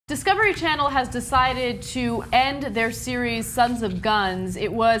Discovery Channel has decided to end their series Sons of Guns.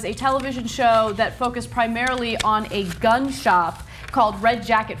 It was a television show that focused primarily on a gun shop called Red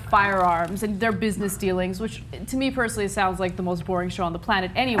Jacket Firearms and their business dealings, which to me personally sounds like the most boring show on the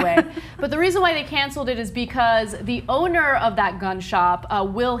planet anyway. But the reason why they canceled it is because the owner of that gun shop,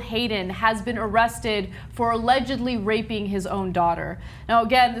 Will Hayden, has been arrested for allegedly raping his own daughter. Now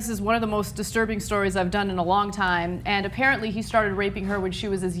again, this is one of the most disturbing stories I've done in a long time, and apparently he started raping her when she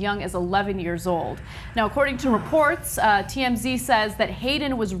was as young as 11 years old. Now according to reports, TMZ says that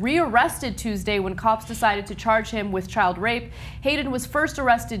Hayden was rearrested Tuesday when cops decided to charge him with child rape. Hayden was first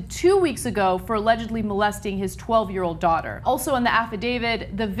arrested 2 weeks ago for allegedly molesting his 12-year-old daughter. Also in the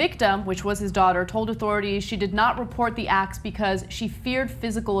affidavit, the victim, which was his daughter, told authorities she did not report the acts because she feared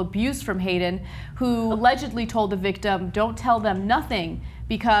physical abuse from Hayden, who allegedly told the victim, "Don't tell them nothing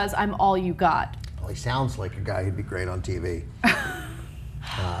because I'm all you got." Well, he sounds like a guy who'd be great on TV.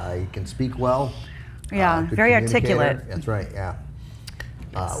 He can speak well. Yeah, very articulate. That's right, yeah.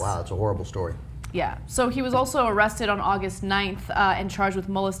 Wow, that's a horrible story. Yeah, so he was also arrested on August 9th and charged with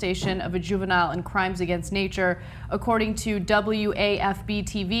molestation of a juvenile and crimes against nature. According to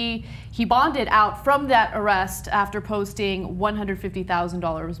WAFB-TV, he bonded out from that arrest after posting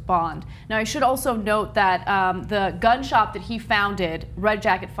 $150,000 bond. Now, I should also note that the gun shop that he founded, Red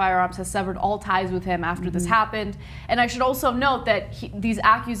Jacket Firearms, has severed all ties with him after this happened. And I should also note that these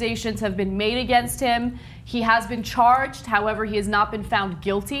accusations have been made against him. He has been charged, however, he has not been found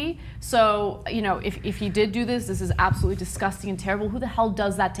guilty. So, you know, if he did do this, this is absolutely disgusting and terrible. Who the hell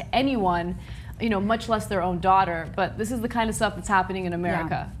does that to anyone? You know, much less their own daughter. But this is the kind of stuff that's happening in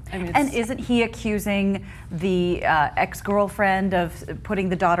America. Yeah. I mean, and isn't he accusing the ex-girlfriend of putting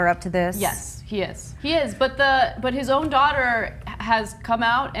the daughter up to this? Yes, he is. He is. But his own daughter has come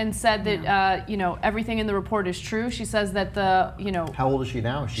out and said that you know, everything in the report is true. She says that How old is she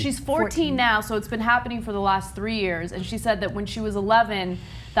now? She's 14 now, so it's been happening for the last 3 years. And she said that when she was 11,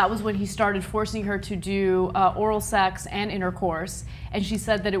 that was when he started forcing her to do oral sex and intercourse. And she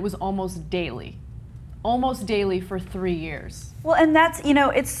said that it was almost daily for 3 years. Well, and that's, you know,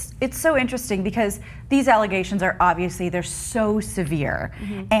 it's so interesting because these allegations are obviously, they're so severe.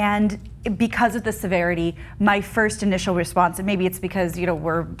 And because of the severity, my first initial response, and maybe it's because, you know,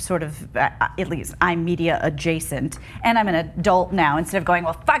 we're sort of, at least I'm media adjacent, and I'm an adult now, instead of going,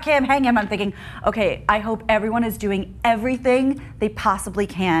 well, fuck him, hang him, I'm thinking, okay, I hope everyone is doing everything they possibly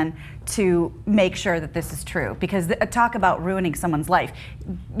can to make sure that this is true. Because talk about ruining someone's life.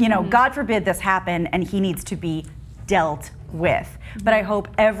 You know, God forbid this happen, and he needs to be dealt with. But I hope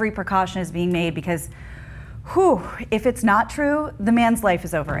every precaution is being made because, whew, if it's not true, the man's life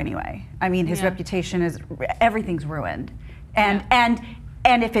is over anyway. I mean, his reputation is, everything's ruined. And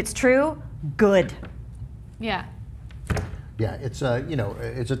if it's true, good. Yeah. Yeah, it's you know,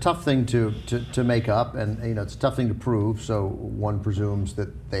 it's a tough thing to make up, and you know, it's a tough thing to prove. So one presumes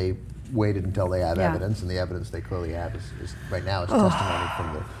that they waited until they have evidence, and the evidence they clearly have is right now is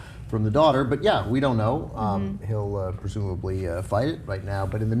testimony from the daughter. But yeah, we don't know. He'll presumably fight it right now.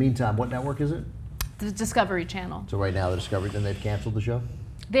 But in the meantime, what network is it? The Discovery Channel. So right now, the Discovery, then they've canceled the show?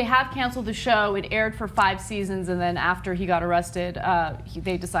 They have canceled the show. It aired for 5 seasons, and then after he got arrested,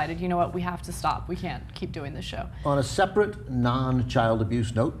 they decided, you know what, we have to stop. We can't keep doing this show. On a separate non-child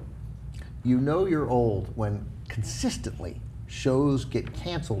abuse note, you know you're old when consistently shows get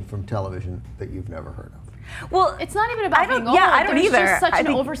canceled from television that you've never heard of. Well, it's not even about being old. I don't either. There's just such an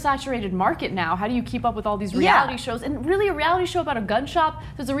oversaturated market now. How do you keep up with all these reality shows? And really, a reality show about a gun shop.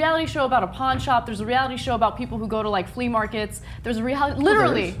 There's a reality show about a pawn shop. There's a reality show about people who go to like flea markets. There's a reality,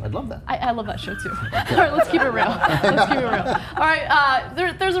 literally. I'd love that. I love that show too. All right, let's keep it real. Let's keep it real. All right,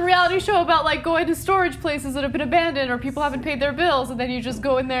 there's a reality show about like going to storage places that have been abandoned or people haven't paid their bills, and then you just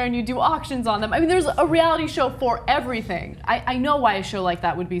go in there and you do auctions on them. I mean, there's a reality show for everything. I know why a show like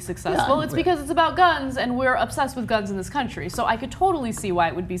that would be successful. It's because it's about guns, and we're obsessed with guns in this country, so I could totally see why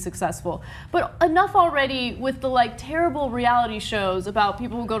it would be successful. But enough already with the like terrible reality shows about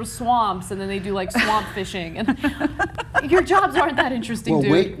people who go to swamps and then they do like swamp fishing, and your jobs aren't that interesting, well,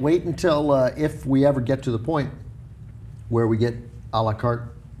 dude. wait until if we ever get to the point where we get a la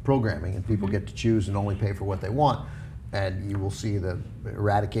carte programming and people get to choose and only pay for what they want, and you will see the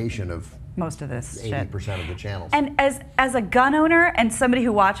eradication of most of this 80% of the channels. And as a gun owner and somebody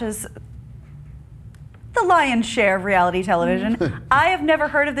who watches the lion's share of reality television, I have never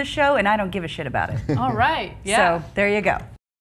heard of this show, and I don't give a shit about it. All right, yeah. So there you go.